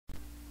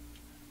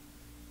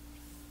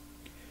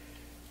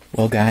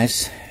Well,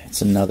 guys,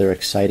 it's another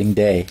exciting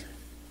day.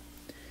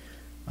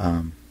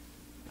 I've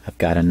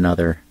got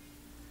another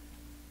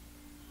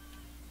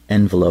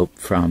envelope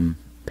from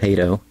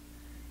Pattos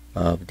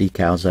of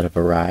decals that have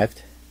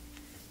arrived,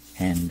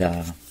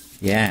 and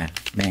yeah,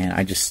 man,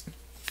 it's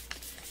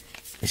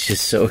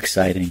just so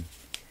exciting.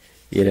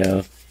 You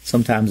know,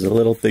 sometimes the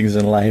little things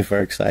in life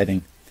are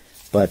exciting,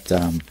 but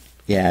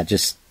yeah,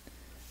 just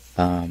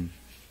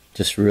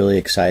really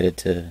excited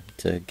to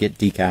get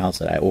decals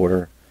that I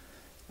order.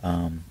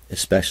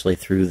 Especially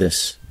through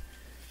this,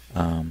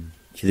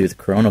 through the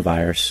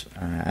coronavirus.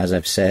 As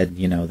I've said,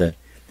 you know, that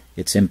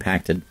it's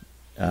impacted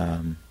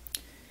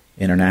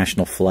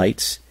international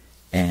flights,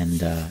 and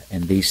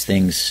these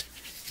things,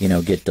 you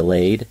know, get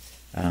delayed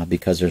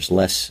because there's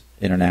less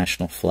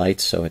international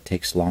flights, so it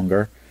takes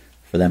longer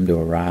for them to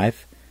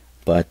arrive.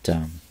 But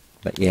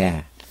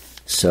yeah,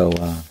 so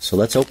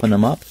let's open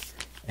them up,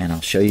 and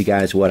I'll show you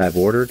guys what I've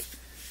ordered.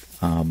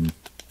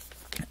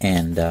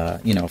 And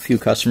you know, a few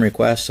custom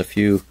requests, a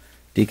few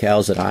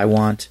decals that I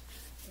want,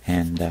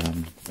 and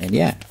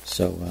yeah,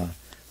 so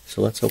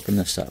let's open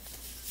this up.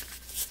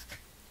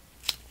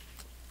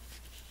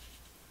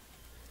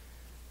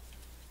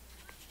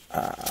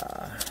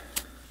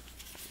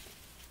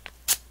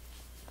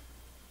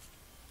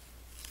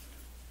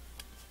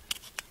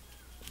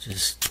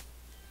 Just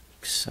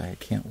excited,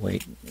 can't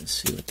wait to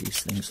see what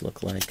these things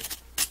look like.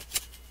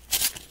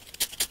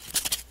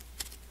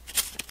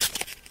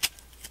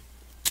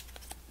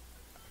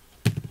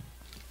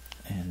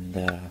 And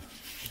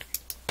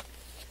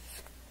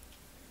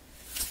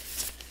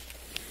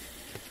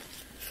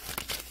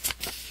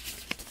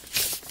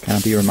kind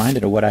of be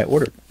reminded of what I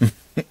ordered,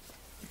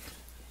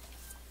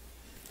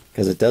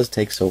 because it does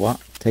take a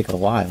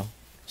while.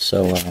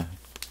 So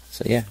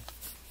yeah,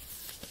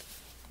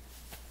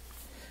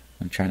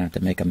 I'm trying not to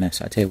make a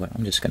mess. I tell you what,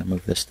 I'm just going to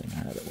move this thing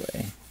out of the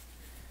way.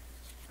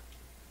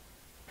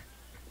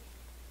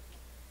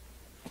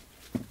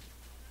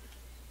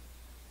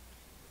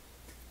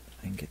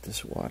 And get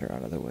this water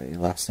out of the way. The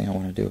last thing I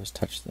want to do is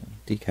touch the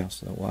decals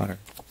to the water.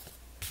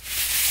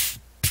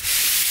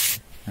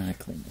 And I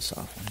clean this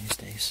off one of these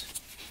days.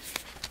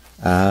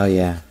 Oh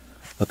yeah,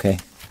 okay.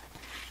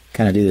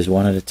 Kind of do this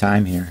one at a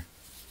time here.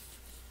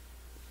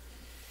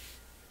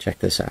 Check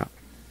this out.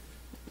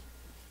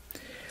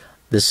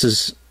 This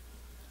is,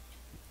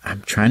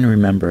 I'm trying to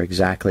remember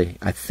exactly.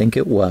 I think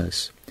it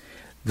was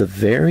the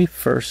very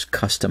first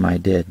custom I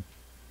did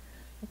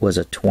was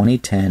a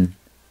 2010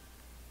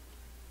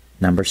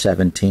 number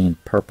 17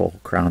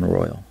 purple Crown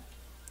Royal.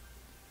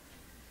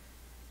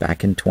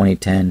 Back in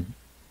 2010,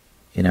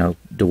 you know,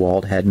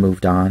 DeWalt had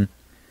moved on,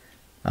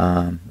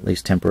 at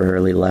least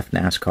temporarily left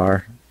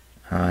NASCAR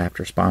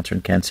after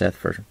sponsoring Kenseth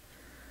for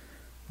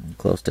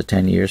close to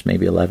 10 years,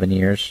 maybe 11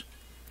 years.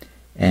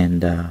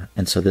 And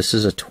so this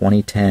is a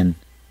 2010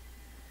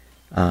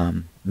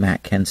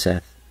 Matt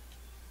Kenseth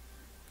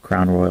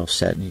Crown Royal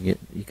set. And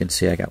you can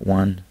see I got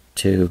 1,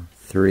 2,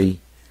 3,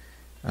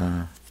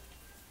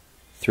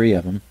 3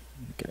 of them.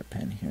 Get a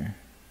pen here.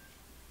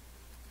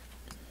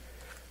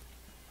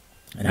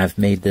 And I've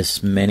made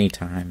this many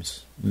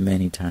times.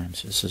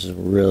 This is a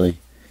really,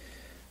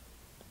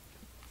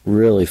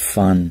 really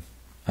fun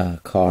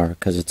car,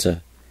 because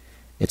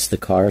it's the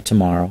car of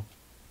tomorrow.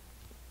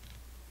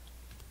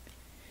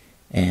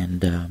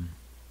 And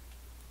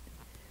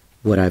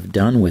what I've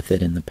done with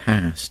it in the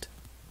past,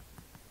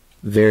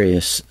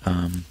 various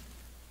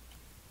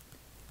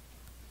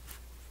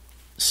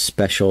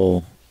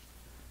special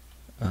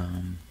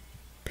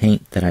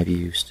paint that I've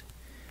used.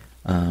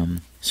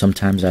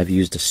 Sometimes I've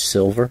used a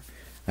silver.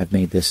 I've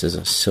made this as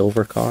a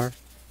silver car,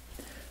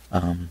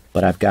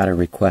 but I've got a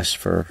request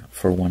for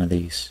one of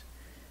these,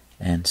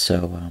 and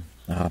so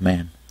oh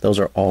man, those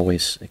are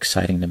always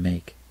exciting to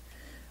make.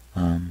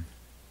 That'll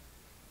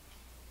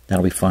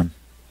be fun.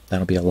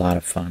 That'll be a lot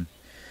of fun.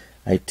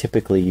 I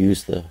typically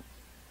use the,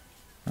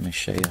 let me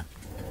show you.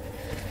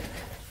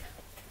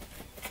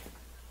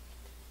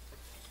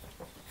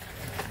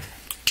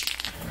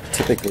 I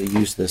typically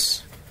use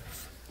this.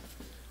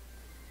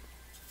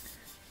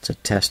 It's a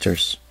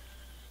Tester's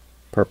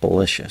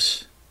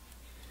Purplicious,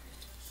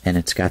 and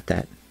it's got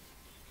that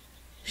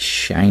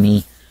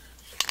shiny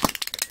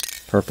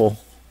purple.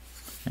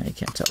 You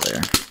can't tell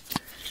there,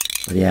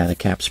 but yeah, the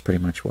cap's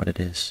pretty much what it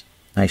is.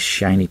 Nice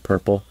shiny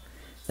purple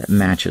that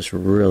matches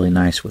really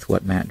nice with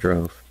what Matt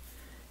drove,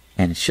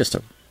 and it's just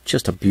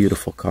a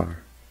beautiful car.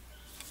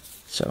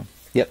 So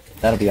yep,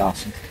 that'll be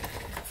awesome.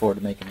 Look forward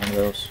to making one of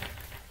those.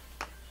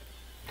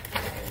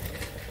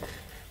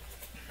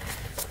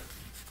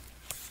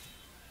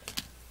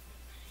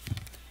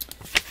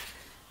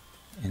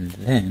 And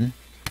then,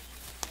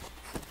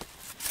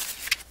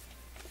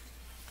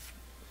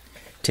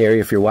 Terry,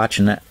 if you're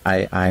watching that,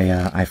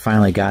 I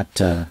finally got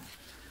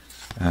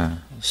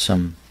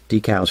some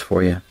decals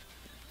for you.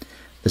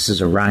 This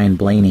is a Ryan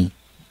Blaney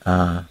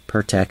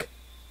Pertec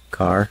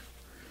car,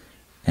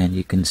 and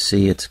you can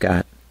see it's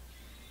got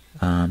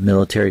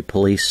military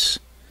police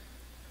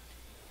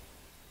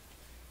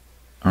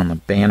on the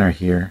banner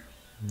here.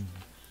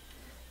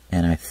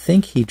 And I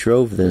think he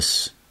drove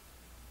this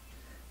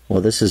Well,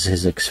 this is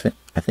his I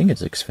think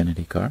it's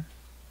Xfinity car.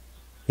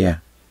 Yeah,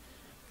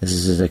 this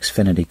is his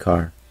Xfinity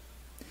car.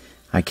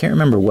 I can't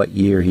remember what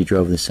year he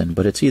drove this in,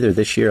 but it's either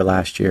this year or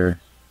last year,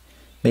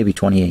 maybe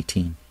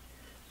 2018,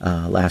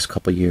 last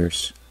couple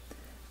years.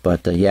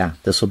 But yeah,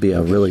 this will be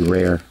a really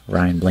rare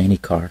Ryan Blaney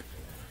car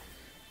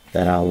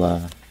that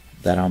I'll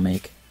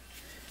make.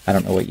 I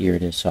don't know what year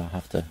it is, so I'll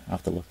have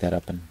to look that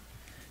up and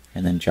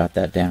then jot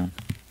that down.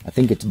 I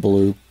think it's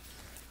blue.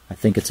 I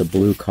think it's a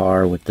blue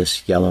car with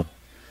this yellow.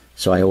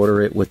 So I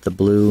order it with the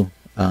blue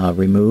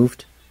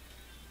removed,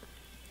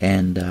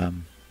 and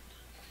then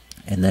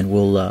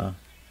we'll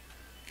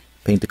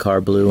paint the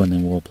car blue, and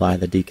then we'll apply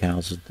the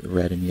decals, the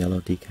red and yellow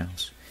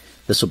decals.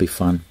 This will be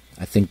fun.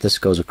 I think this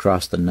goes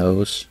across the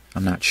nose.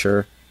 I'm not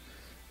sure.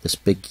 This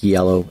big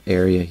yellow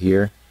area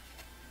here.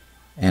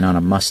 And on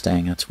a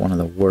Mustang, that's one of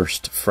the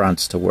worst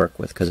fronts to work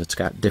with because it's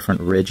got different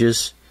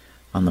ridges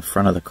on the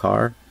front of the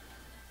car.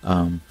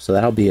 So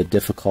that'll be a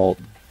difficult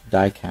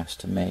die cast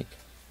to make,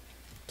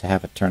 to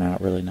have it turn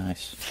out really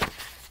nice.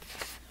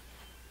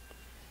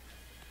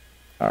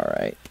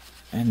 Alright,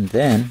 and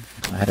then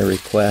I had a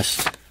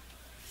request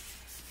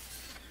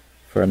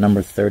for a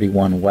number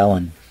 31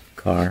 Welland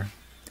car.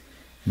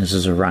 And this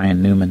is a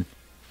Ryan Newman.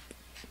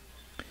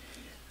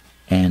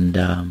 And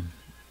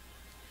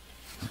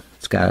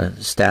it's got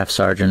a Staff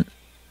Sergeant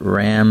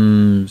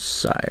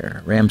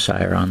Ramsire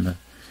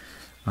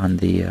on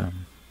the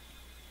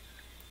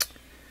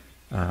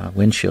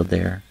windshield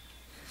there.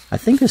 I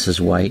think this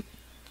is white.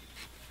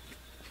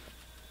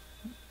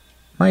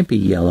 Might be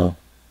yellow.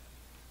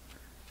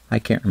 I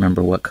can't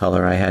remember what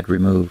color I had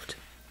removed.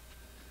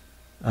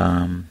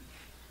 But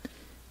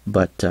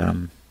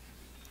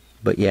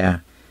yeah,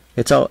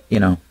 it's all, you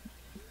know,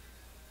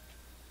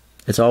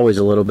 it's always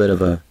a little bit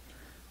of a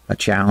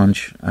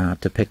challenge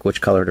to pick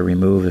which color to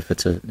remove if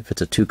it's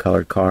a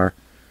two-colored car.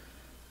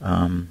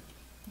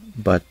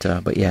 But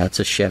yeah, it's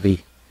a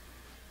Chevy.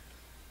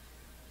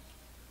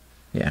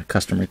 Yeah,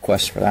 custom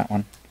request for that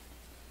one.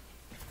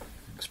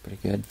 Looks pretty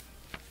good.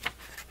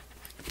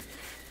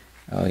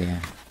 Oh yeah.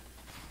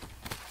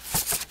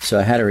 So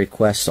I had a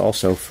request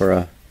also for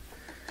a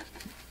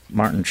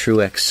Martin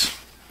Truex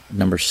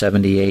number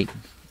 78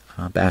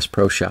 Bass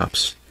Pro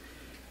Shops,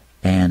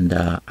 and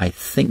I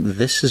think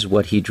this is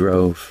what he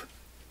drove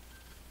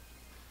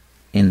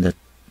in the,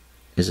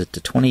 is it the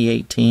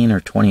 2018 or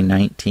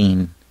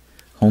 2019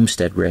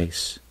 Homestead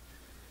race?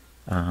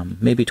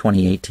 Maybe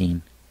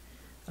 2018.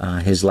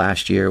 His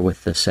last year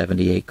with the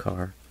 78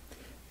 car,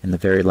 and the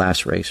very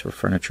last race for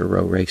Furniture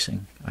Row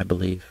Racing, I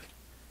believe.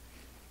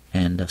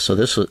 And so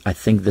this was, I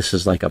think this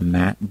is like a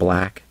matte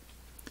black.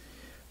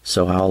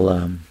 So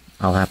I'll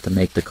have to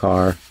make the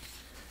car,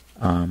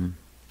 and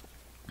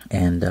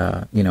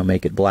you know,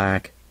 make it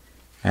black,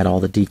 add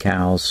all the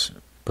decals,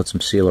 put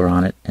some sealer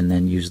on it, and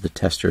then use the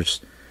tester's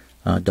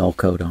dull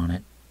coat on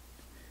it.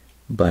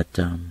 But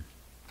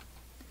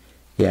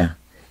yeah,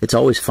 it's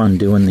always fun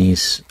doing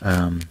these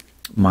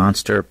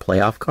monster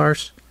playoff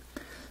cars,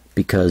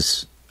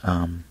 because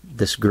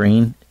this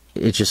green,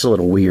 it's just a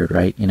little weird,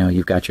 right? You know,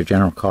 you've got your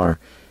general car.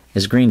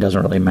 This green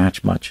doesn't really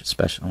match much,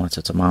 especially unless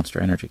it's a Monster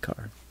Energy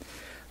car.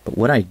 But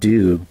what I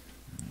do,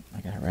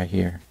 I got it right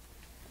here,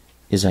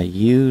 is I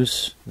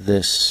use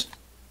this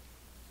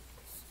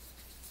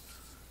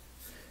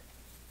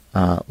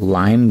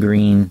lime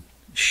green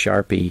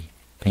Sharpie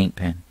paint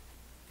pen.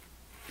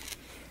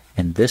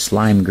 And this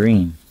lime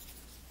green,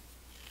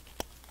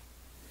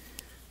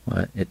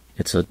 well,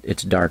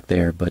 it's dark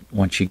there, but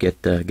once you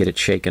get it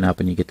shaken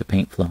up and you get the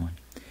paint flowing,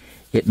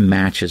 it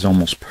matches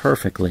almost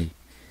perfectly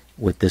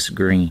with this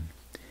green.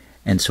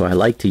 And so I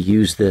like to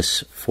use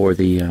this for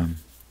the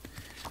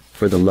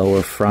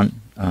lower front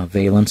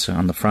valence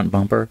on the front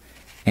bumper,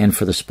 and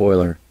for the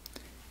spoiler,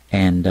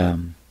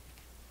 and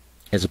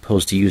as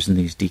opposed to using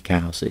these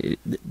decals.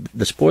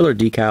 The spoiler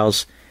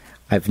decals,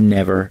 I've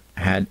never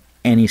had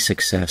any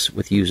success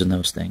with using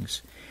those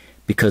things,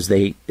 because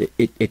it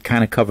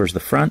kind of covers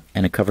the front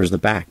and it covers the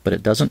back, but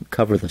it doesn't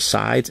cover the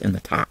sides and the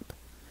top.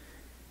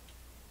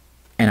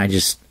 And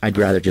I'd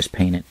rather just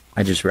paint it.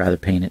 I'd just rather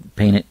paint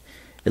it.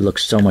 It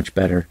looks so much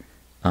better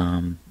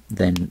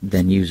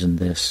than using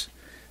this,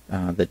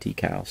 the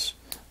decals.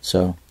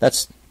 So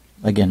that's,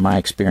 again, my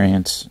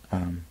experience.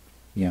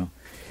 You know,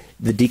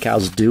 the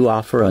decals do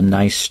offer a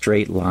nice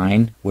straight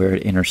line where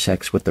it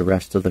intersects with the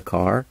rest of the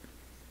car,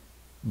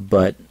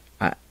 but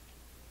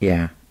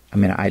yeah, I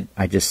mean, I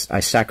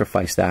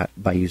sacrifice that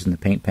by using the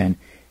paint pen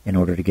in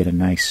order to get a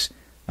nice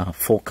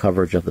full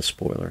coverage of the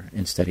spoiler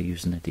instead of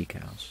using the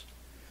decals.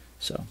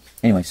 So,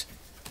 anyways,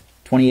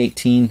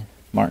 2018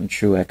 Martin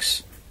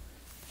Truex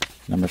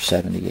number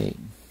 78.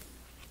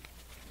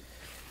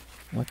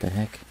 What the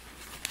heck?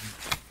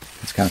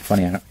 It's kind of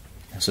funny. I don't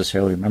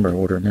necessarily remember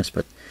ordering this,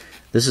 but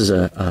this is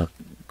a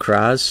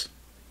Kaz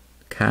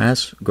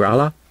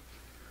Grala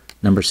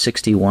number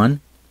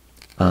 61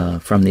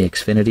 from the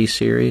Xfinity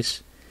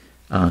series.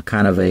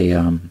 Kind of a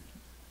you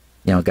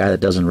know, guy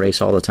that doesn't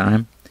race all the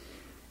time,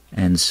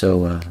 and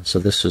so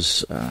this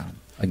was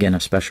again a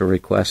special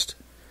request.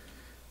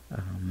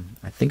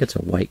 I think it's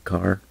a white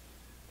car.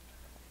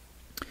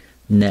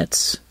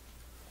 Nets.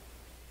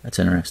 That's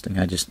interesting.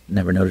 I just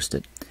never noticed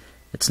it.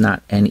 It's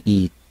not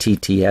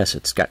N-E-T-T-S.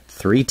 It's got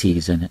 3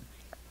 T's in it.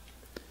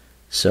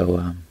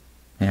 So,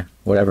 yeah,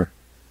 whatever.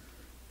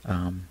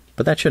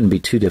 But that shouldn't be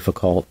too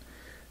difficult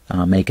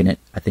making it.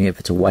 I think if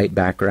it's a white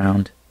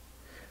background,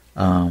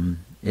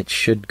 it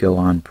should go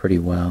on pretty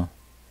well.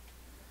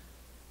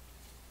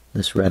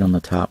 This red on the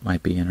top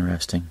might be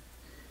interesting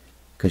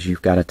because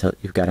you've got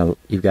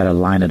to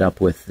line it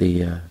up with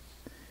the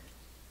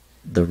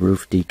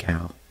roof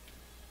decal.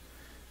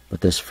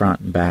 But this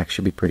front and back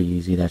should be pretty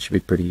easy. That should be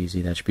pretty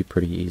easy. That should be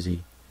pretty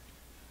easy.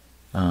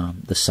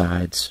 The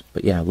sides.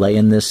 But yeah,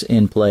 laying this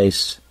in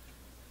place,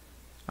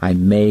 I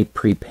may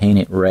pre-paint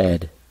it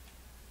red.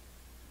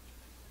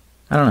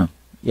 I don't know.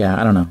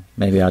 Yeah, I don't know.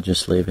 Maybe I'll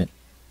just leave it.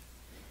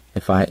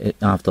 I'll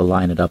have to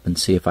line it up and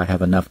see if I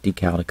have enough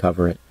decal to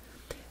cover it.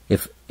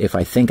 If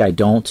I think I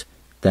don't,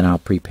 then I'll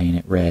pre-paint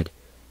it red.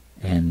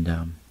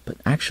 And but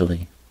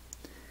actually,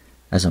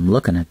 as I'm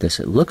looking at this,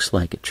 it looks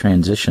like it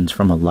transitions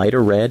from a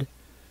lighter red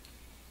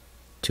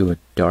to a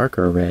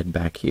darker red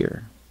back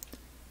here.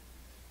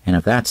 And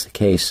if that's the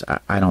case,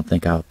 I don't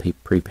think I'll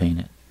pre-paint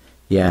it.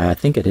 Yeah, I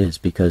think it is,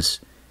 because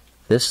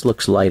this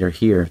looks lighter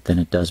here than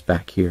it does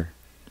back here.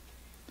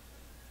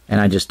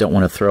 And I just don't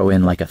want to throw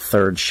in like a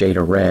third shade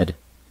of red.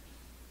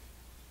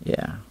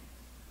 Yeah.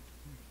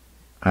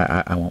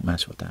 I won't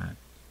mess with that.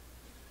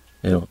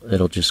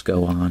 It'll just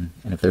go on.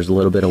 And if there's a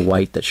little bit of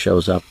white that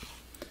shows up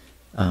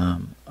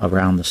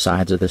around the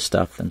sides of this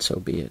stuff, then so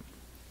be it.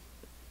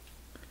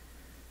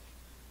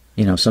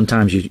 You know,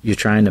 sometimes you're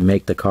trying to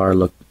make the car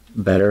look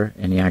better,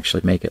 and you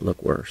actually make it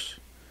look worse.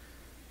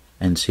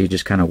 And so you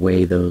just kind of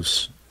weigh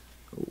the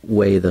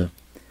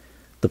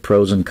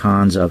pros and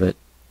cons of it,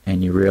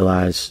 and you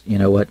realize, you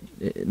know what,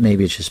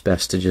 maybe it's just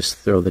best to just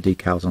throw the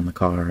decals on the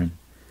car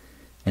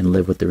and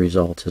live with the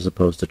results, as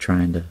opposed to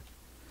trying to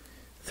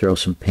throw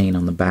some paint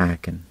on the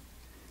back and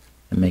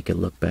make it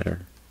look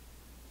better.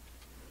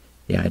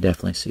 Yeah, I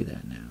definitely see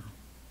that now.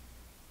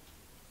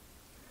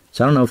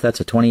 So I don't know if that's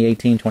a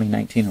 2018,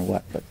 2019 or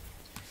what, but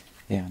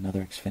yeah,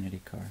 another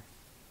Xfinity car.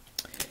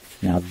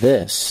 Now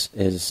this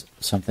is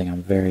something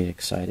I'm very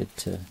excited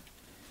to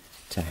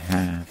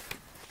have.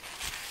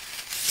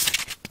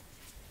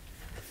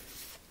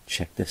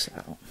 Check this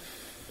out.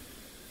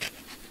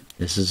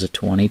 This is a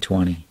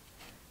 2020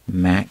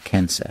 Matt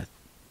Kenseth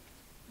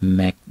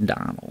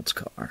McDonald's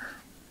car.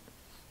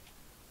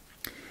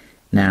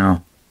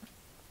 Now,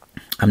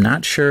 I'm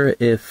not sure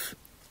if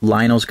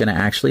Lionel's going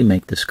to actually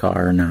make this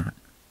car or not.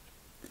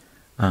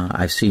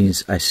 I see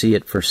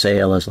it for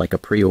sale as like a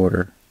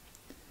pre-order.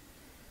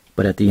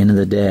 But at the end of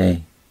the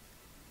day,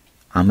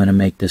 I'm going to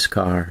make this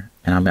car,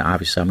 and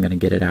obviously I'm going to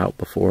get it out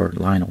before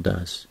Lionel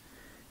does.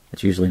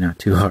 It's usually not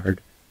too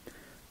hard.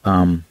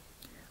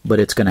 But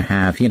it's going to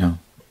have, you know,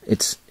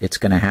 it's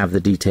going to have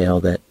the detail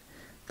that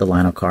the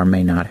Lionel car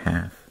may not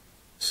have.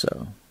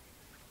 So,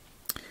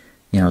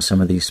 you know,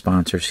 some of these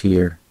sponsors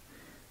here,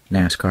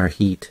 NASCAR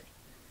Heat,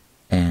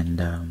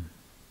 and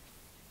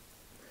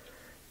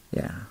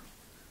yeah,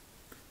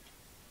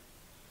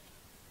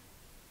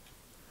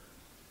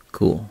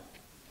 cool.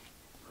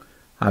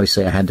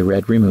 Obviously, I had the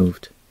red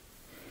removed,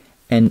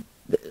 and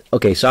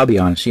okay, so I'll be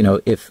honest. You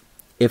know, if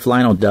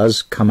Lionel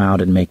does come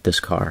out and make this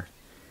car,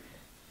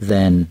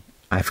 then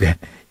I've got,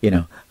 you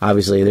know,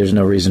 obviously there's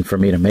no reason for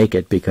me to make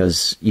it,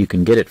 because you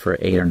can get it for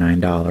 $8 or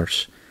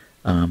 $9.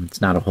 It's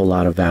not a whole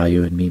lot of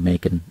value in me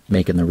making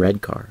the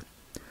red car.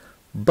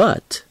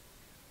 But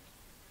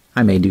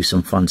I may do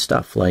some fun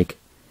stuff, like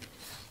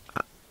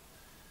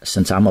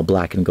since I'm a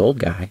black and gold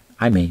guy,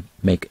 I may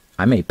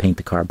paint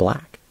the car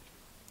black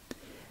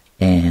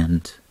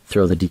and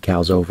throw the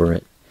decals over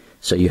it,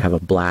 so you have a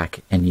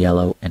black and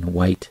yellow and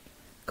white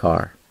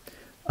car.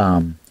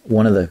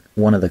 One of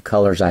the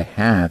colors I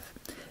have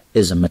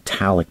is a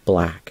metallic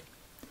black,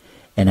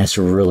 and that's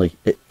really,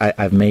 I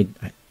haven't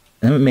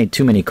made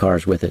too many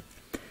cars with it,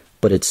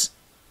 but it's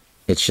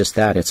just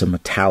that it's a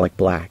metallic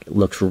black. It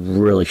looks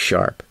really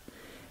sharp,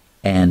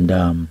 and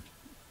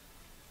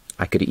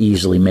I could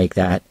easily make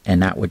that,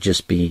 and that would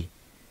just be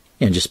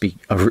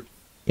a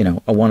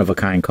one of a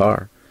kind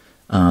car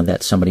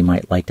that somebody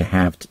might like to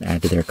have to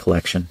add to their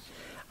collection.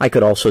 I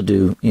could also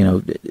do, you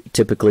know,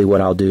 typically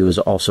what I'll do is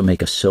also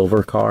make a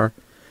silver car.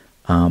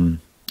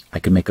 I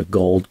could make a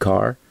gold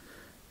car,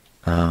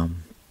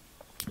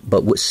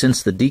 but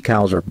since the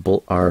decals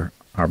are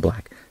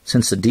black,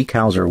 since the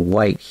decals are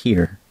white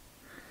here,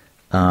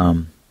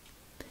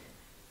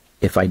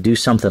 if I do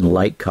something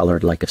light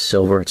colored like a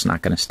silver, it's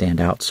not going to stand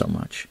out so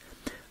much.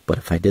 But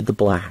if I did the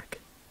black,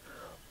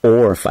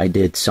 or if I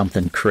did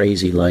something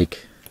crazy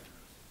like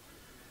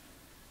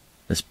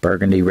this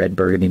red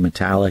burgundy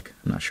metallic,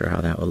 I'm not sure how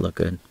that would look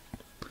good.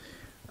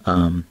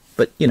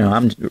 But you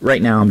know,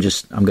 right now I'm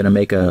going to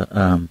make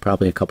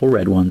probably a couple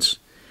red ones.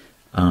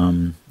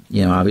 You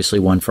know, obviously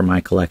one for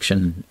my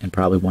collection and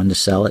probably one to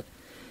sell it.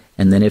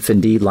 And then if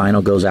indeed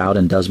Lionel goes out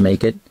and does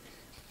make it,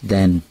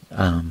 then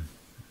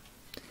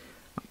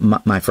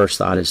my first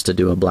thought is to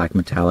do a black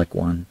metallic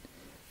one,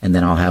 and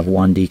then I'll have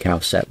one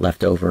decal set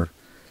left over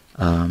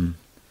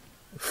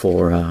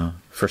for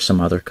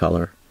some other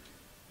color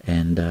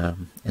and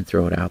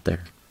throw it out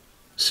there.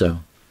 So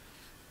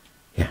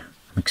yeah,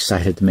 I'm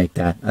excited to make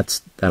that.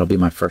 That'll be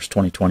my first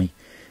 2020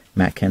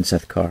 Matt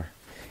Kenseth car.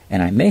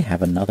 And I may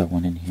have another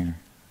one in here.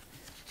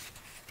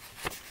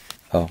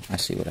 Oh, I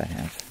see what I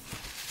have.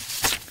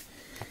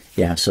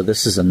 Yeah, so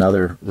this is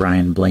another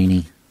Ryan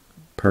Blaney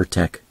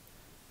Pertec.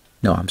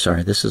 No, I'm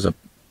sorry. This is a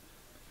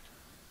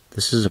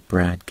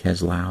Brad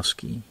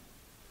Keselowski.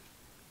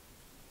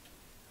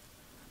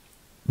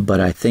 But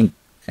I think,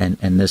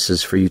 and this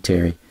is for you,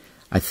 Terry,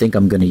 I think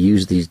I'm going to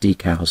use these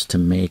decals to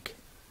make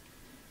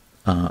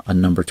a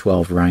number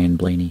 12 Ryan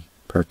Blaney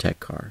Pertec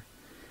car,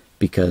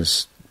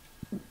 because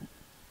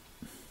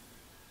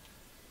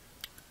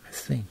I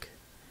think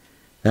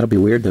that'll be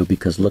weird though,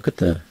 because look at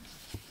the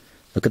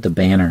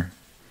banner.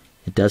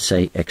 It does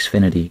say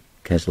Xfinity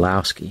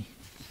Keselowski,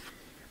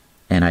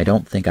 and I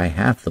don't think I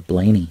have the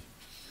Blaney.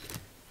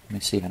 Let me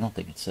see. I don't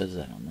think it says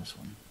that on this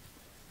one.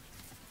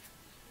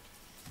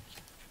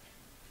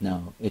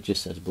 No, it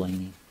just says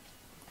Blaney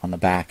on the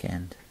back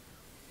end.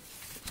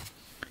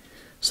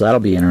 So that'll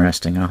be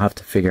interesting. I'll have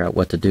to figure out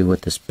what to do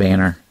with this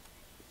banner.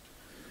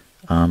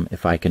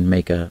 If I can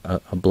make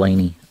a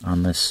Blaney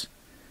on this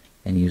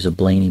and use a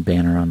Blaney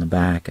banner on the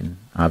back, and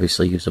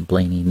obviously use a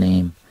Blaney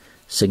name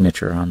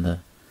signature on the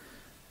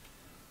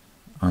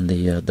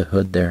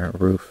hood there,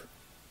 roof.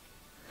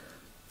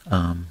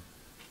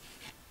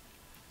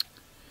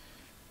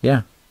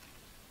 Yeah.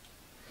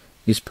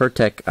 These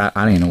Pertec, I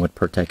don't even know what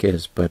Pertec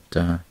is, but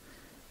that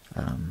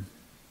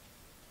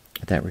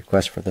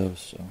request for those,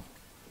 so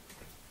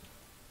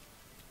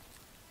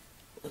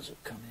those will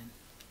come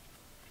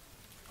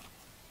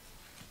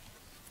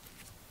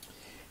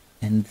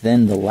in. And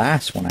then the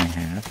last one I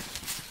have,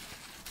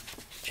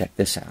 check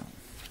this out.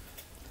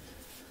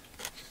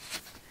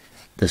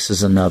 This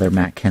is another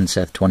Matt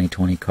Kenseth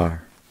 2020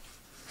 car.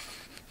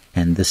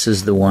 And this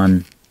is the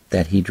one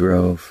that he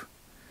drove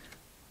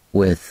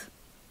with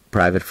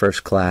Private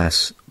First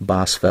Class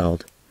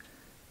Bosfeld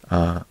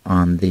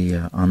on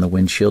the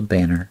windshield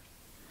banner,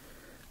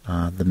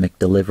 the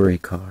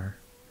McDelivery car.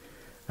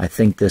 I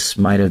think this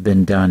might have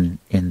been done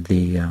in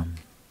the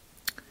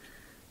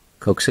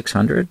Coke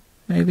 600,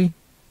 maybe,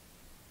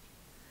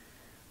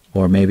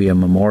 or maybe a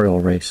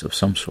memorial race of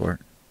some sort.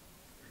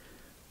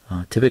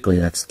 Typically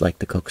that's like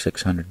the Coke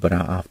 600, but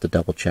I'll have to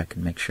double check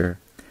and make sure.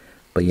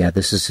 But yeah,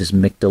 this is his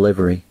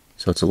McDelivery,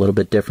 so it's a little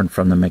bit different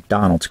from the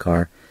McDonald's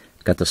car.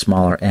 It's got the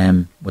smaller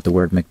M with the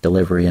word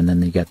McDelivery, and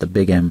then you got the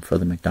big M for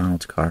the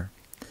McDonald's car.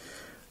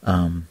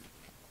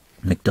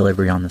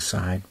 McDelivery on the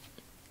side.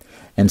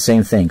 And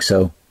same thing,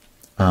 so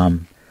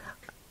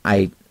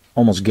I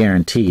almost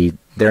guarantee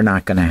they're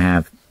not going to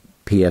have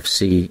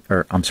PFC,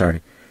 or I'm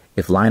sorry,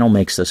 if Lionel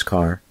makes this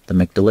car, the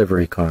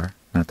McDelivery car,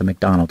 not the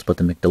McDonald's, but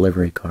the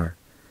McDelivery car,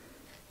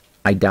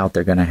 I doubt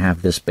they're going to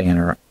have this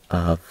banner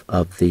of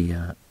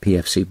the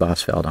PFC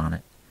Bosfeld on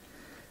it.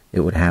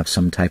 It would have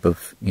some type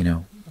of,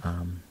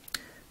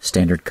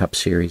 Standard Cup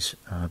Series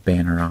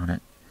banner on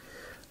it,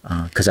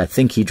 because I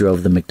think he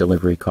drove the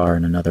McDelivery car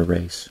in another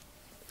race.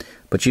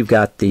 But you've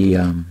got the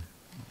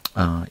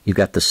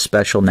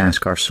special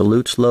NASCAR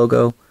Salutes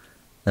logo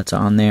that's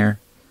on there.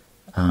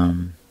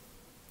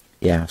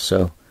 Yeah,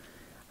 so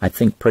I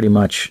think pretty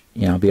much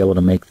I'll be able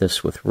to make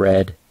this with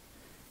red,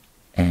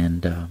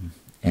 and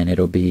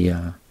it'll be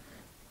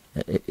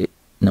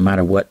no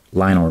matter what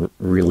Lionel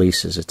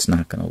releases, it's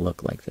not going to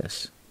look like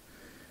this.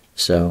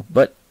 So,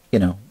 but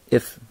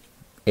if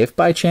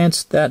by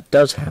chance that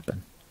does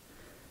happen,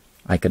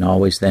 I can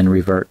always then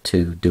revert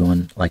to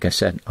doing, like I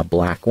said, a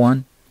black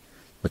one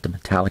with the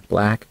metallic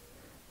black.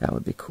 That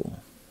would be cool.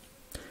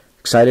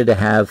 Excited to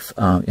have.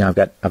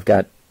 I've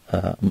got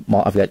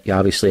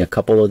obviously a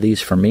couple of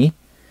these for me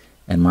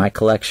and my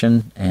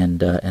collection,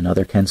 and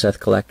other Kenseth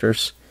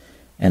collectors,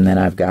 and then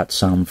I've got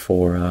some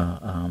for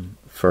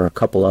a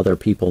couple other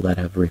people that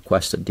have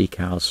requested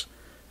decals,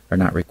 or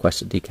not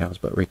requested decals,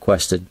 but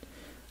requested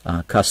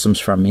customs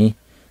from me,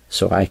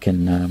 so I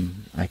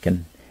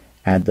can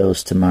add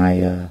those to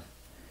my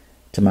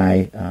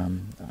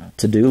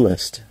to-do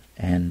list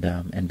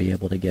and be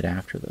able to get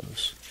after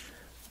those.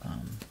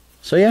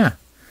 So yeah,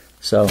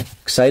 so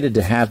excited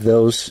to have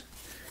those.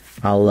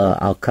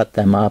 I'll cut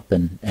them up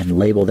and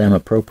label them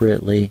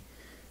appropriately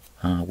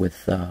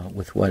with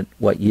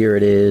what year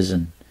it is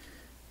and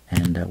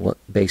what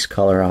base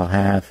color I'll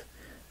have.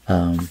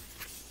 I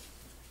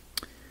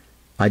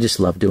just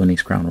love doing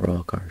these Crown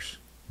Royal cars.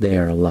 They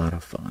are a lot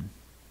of fun.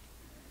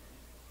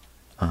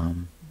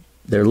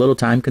 They're a little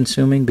time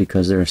consuming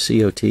because they're a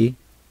COT.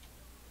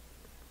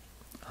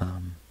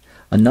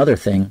 Another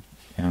thing,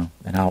 and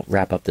I'll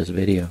wrap up this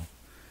video.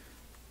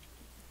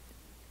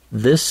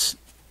 This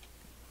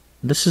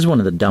is one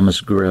of the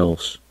dumbest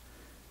grills,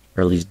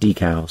 or at least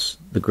decals.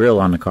 The grill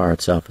on the car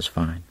itself is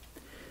fine,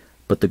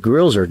 but the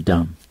grills are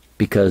dumb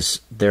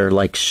because they're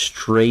like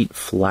straight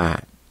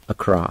flat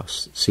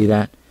across. See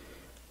that?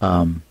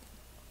 But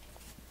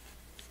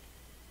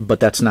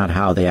that's not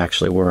how they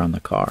actually were on the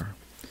car.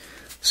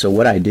 So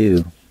what I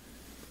do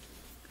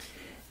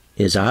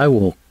is I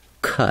will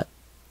cut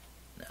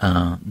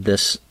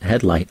this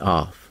headlight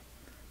off.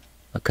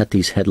 I'll cut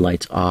these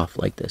headlights off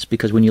like this,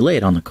 because when you lay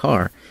it on the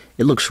car,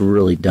 it looks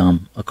really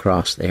dumb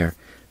across there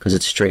because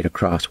it's straight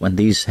across when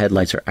these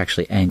headlights are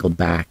actually angled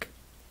back.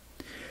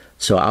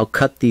 So I'll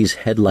cut these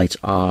headlights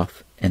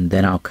off, and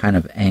then I'll kind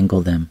of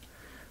angle them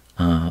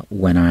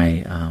when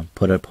I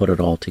put it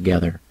all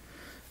together.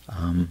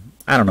 I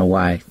don't know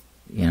why,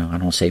 I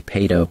don't say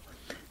Patto,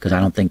 because I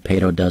don't think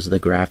Patto does the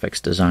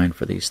graphics design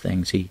for these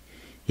things. He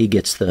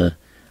gets the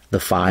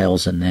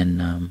files and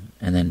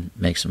then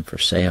makes them for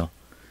sale.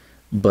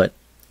 But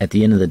at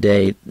the end of the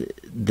day,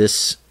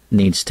 this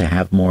needs to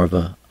have more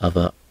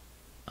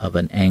of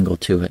an angle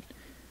to it,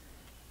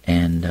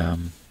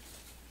 and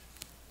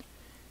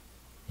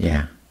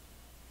yeah,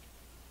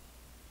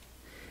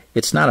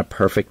 it's not a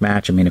perfect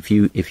match. I mean, if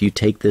you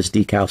take this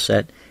decal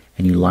set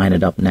and you line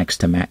it up next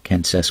to Matt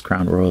Kenseth's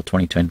Crown Royal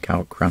 2010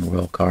 Crown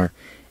Royal car,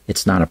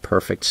 it's not a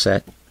perfect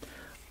set,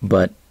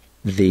 but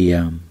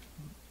the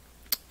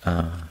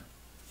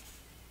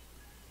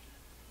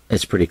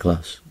it's pretty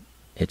close.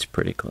 It's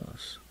pretty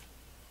close.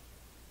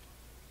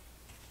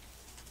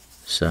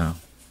 So,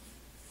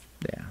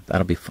 yeah,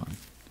 that'll be fun.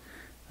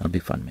 That'll be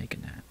fun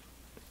making that.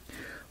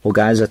 Well,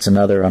 guys, that's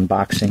another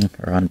unboxing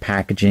or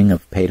unpackaging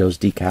of Pattos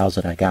decals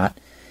that I got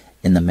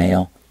in the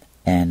mail,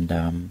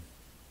 and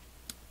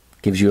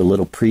gives you a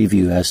little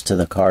preview as to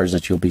the cars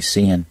that you'll be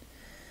seeing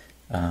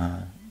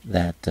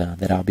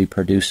that I'll be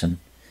producing,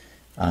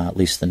 at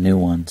least the new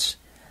ones.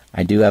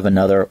 I do have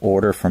another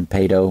order from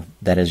Patto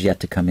that is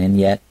yet to come in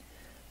yet,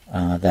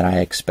 that I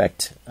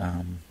expect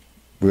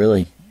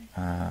really,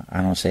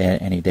 I don't say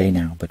any day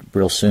now, but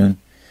real soon.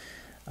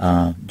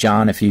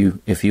 John, if you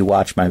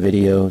watch my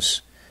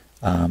videos,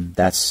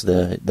 that's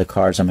the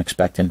cars I'm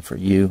expecting for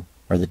you,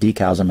 or the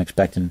decals I'm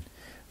expecting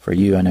for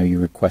you. I know you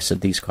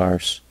requested these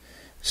cars,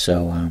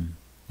 so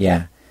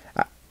yeah.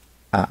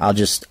 I'll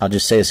just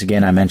say this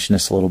again. I mentioned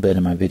this a little bit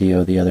in my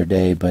video the other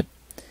day, but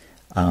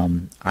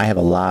I have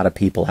a lot of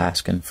people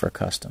asking for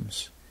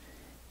customs,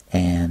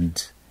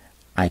 and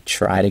I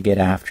try to get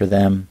after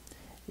them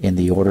in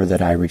the order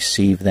that I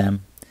receive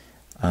them.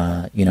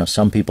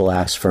 Some people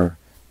ask for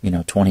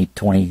 20,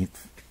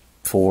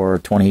 24,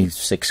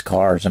 26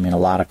 cars. I mean, a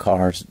lot of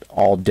cars,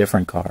 all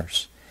different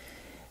cars,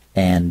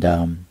 and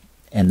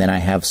then I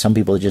have some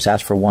people that just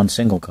ask for one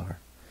single car,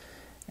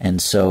 and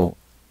so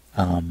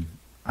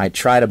I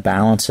try to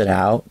balance it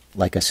out,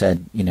 like I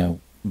said,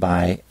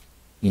 by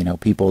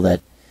people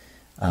that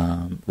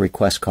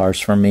request cars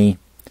from me.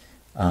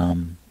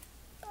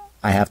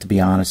 I have to be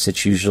honest,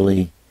 it's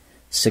usually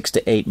 6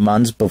 to 8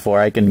 months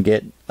before I can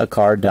get a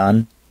car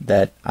done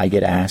that I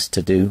get asked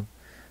to do.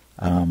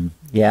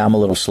 Yeah, I'm a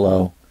little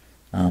slow,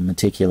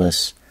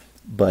 meticulous,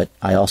 but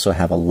I also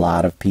have a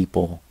lot of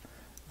people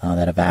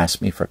that have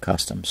asked me for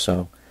customs.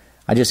 So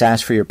I just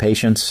ask for your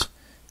patience.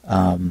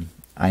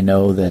 I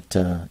know that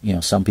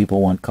some people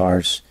want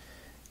cars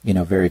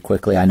very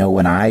quickly. I know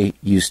when I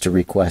used to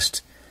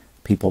request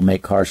people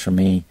make cars for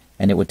me,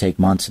 and it would take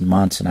months and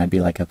months, and I'd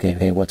be like, okay,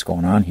 hey, what's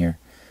going on here?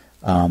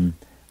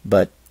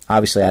 But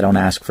obviously I don't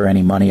ask for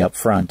any money up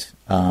front.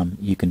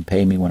 You can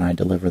pay me when I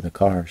deliver the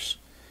cars.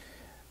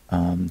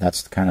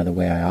 That's kind of the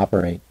way I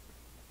operate.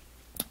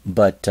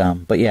 But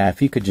yeah,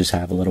 if you could just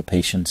have a little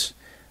patience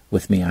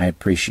with me, I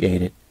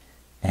appreciate it,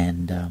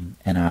 and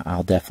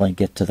I'll definitely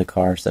get to the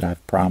cars that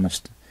I've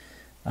promised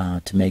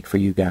to make for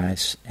you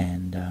guys.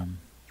 And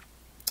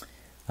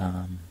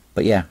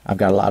but yeah, I've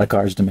got a lot of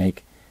cars to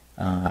make.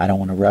 I don't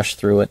want to rush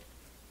through it,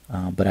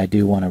 but I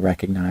do want to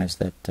recognize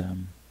that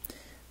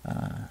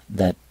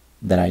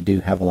that I do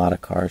have a lot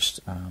of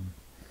cars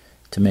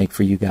to make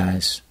for you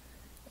guys,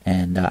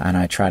 and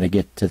I try to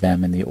get to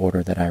them in the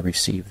order that I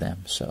receive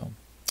them. So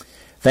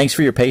thanks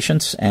for your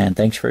patience, and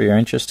thanks for your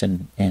interest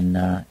in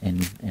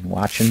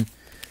watching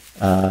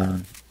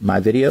my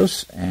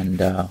videos,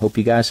 and hope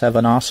you guys have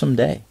an awesome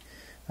day.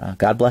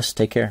 God bless.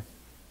 Take care.